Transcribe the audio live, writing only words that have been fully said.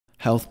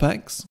health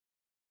packs,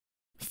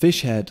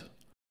 fish head,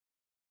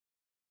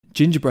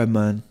 gingerbread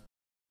man,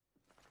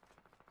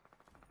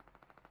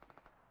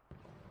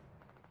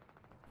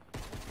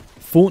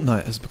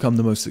 Fortnite has become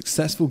the most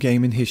successful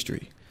game in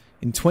history.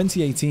 In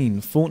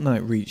 2018,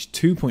 Fortnite reached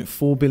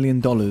 $2.4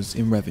 billion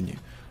in revenue,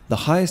 the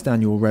highest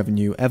annual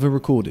revenue ever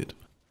recorded.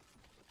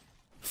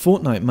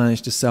 Fortnite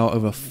managed to sell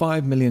over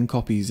 5 million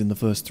copies in the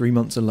first 3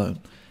 months alone,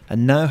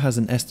 and now has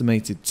an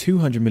estimated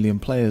 200 million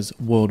players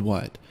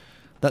worldwide.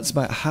 That's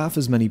about half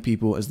as many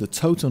people as the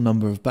total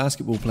number of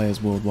basketball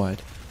players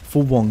worldwide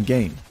for one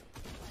game.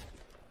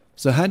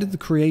 So how did the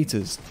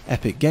creators,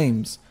 Epic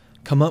Games,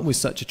 come up with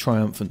such a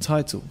triumphant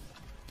title?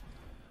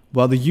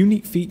 While the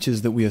unique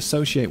features that we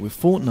associate with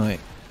Fortnite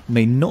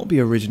may not be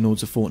original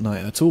to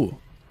Fortnite at all.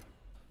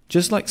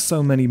 Just like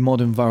so many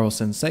modern viral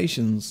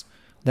sensations,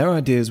 their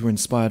ideas were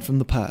inspired from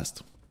the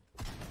past.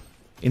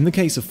 In the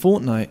case of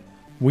Fortnite,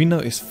 we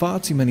notice far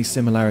too many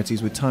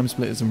similarities with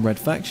Timesplitters and Red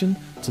Faction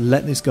to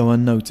let this go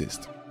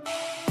unnoticed.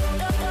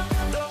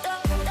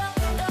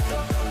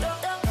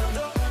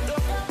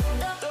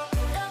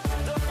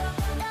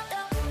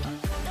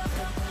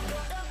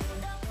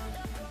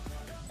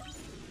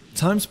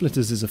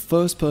 Timesplitters is a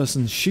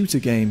first-person shooter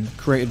game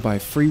created by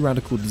Free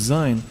Radical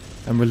Design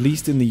and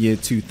released in the year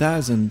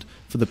 2000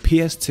 for the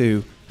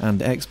PS2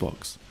 and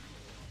Xbox.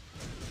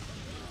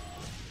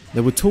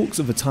 There were talks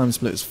of a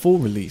Timesplitters 4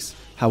 release,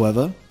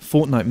 however,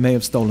 Fortnite may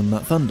have stolen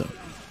that thunder.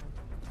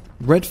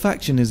 Red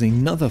Faction is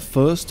another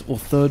first or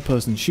third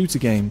person shooter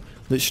game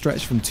that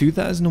stretched from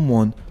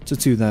 2001 to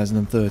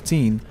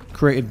 2013,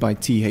 created by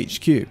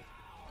THQ.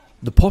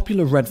 The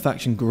popular Red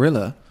Faction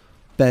guerrilla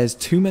bears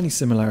too many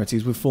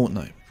similarities with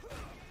Fortnite.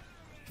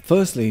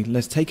 Firstly,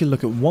 let's take a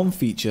look at one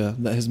feature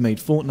that has made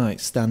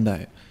Fortnite stand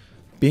out,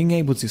 being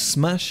able to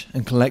smash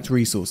and collect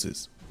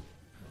resources.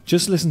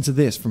 Just listen to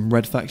this from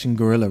Red Faction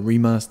Guerrilla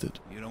Remastered.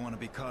 You don't want to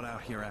be caught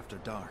out here after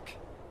dark,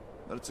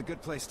 but it's a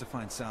good place to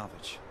find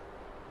salvage.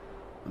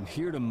 I'm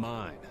here to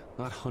mine,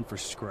 not hunt for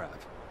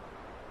scrap.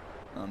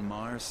 On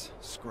Mars,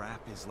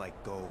 scrap is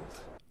like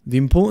gold. The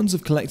importance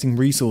of collecting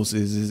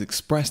resources is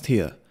expressed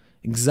here,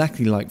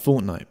 exactly like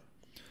Fortnite.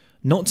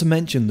 Not to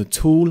mention the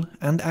tool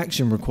and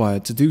action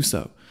required to do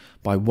so,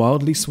 by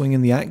wildly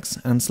swinging the axe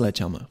and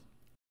sledgehammer.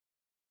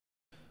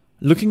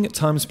 Looking at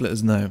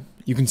Timesplitters now,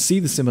 you can see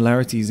the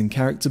similarities in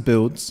character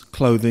builds,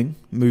 clothing,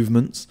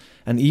 movements,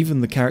 and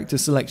even the character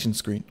selection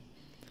screen.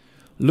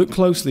 Look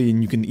closely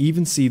and you can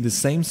even see the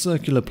same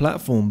circular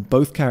platform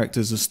both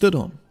characters are stood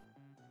on.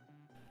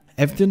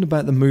 Everything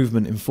about the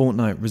movement in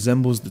Fortnite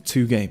resembles the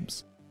two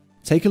games.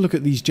 Take a look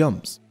at these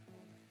jumps.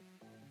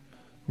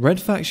 Red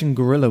Faction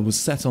Guerrilla was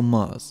set on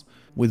Mars.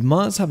 With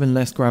Mars having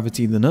less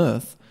gravity than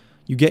Earth,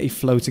 you get a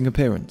floating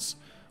appearance,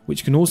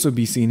 which can also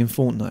be seen in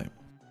Fortnite.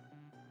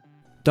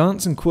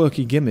 Dance and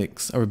quirky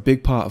gimmicks are a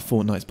big part of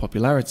Fortnite's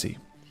popularity.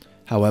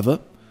 However,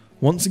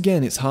 once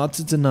again it's hard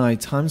to deny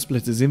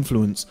Timesplitters'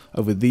 influence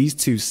over these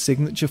two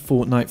signature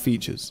Fortnite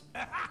features.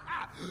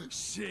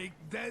 Shake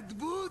that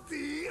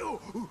booty!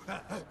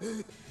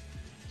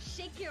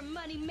 Shake your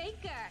money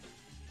maker!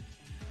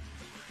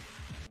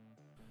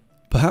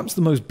 Perhaps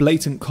the most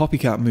blatant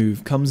copycat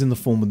move comes in the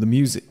form of the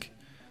music.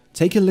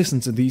 Take a listen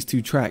to these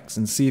two tracks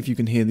and see if you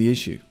can hear the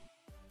issue.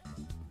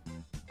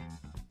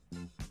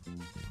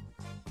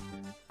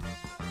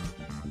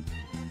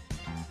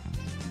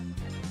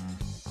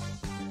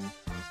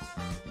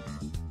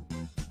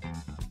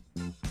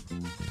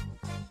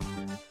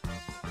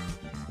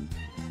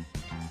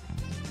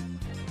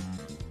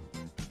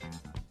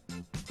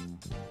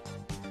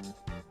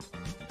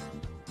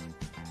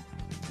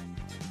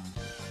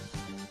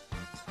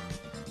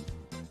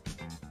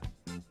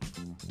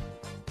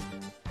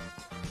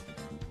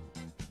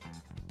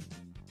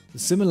 The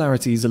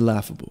similarities are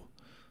laughable,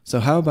 so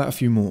how about a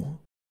few more?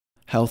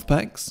 Health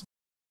packs,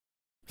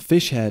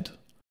 fish head,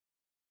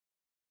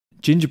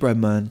 gingerbread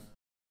man,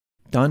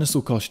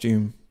 dinosaur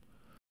costume,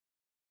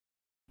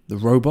 the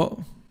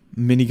robot,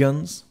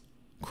 miniguns,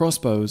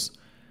 crossbows,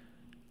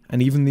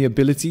 and even the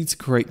ability to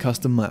create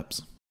custom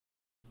maps.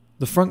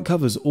 The front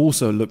covers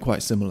also look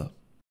quite similar.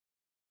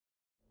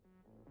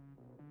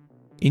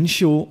 In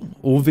short,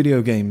 all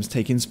video games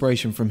take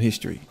inspiration from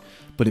history,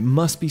 but it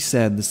must be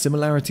said the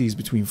similarities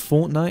between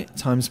Fortnite,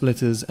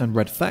 Timesplitters and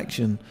Red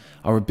Faction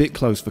are a bit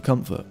close for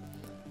comfort.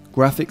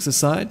 Graphics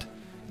aside,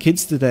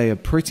 kids today are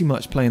pretty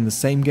much playing the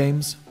same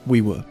games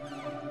we were.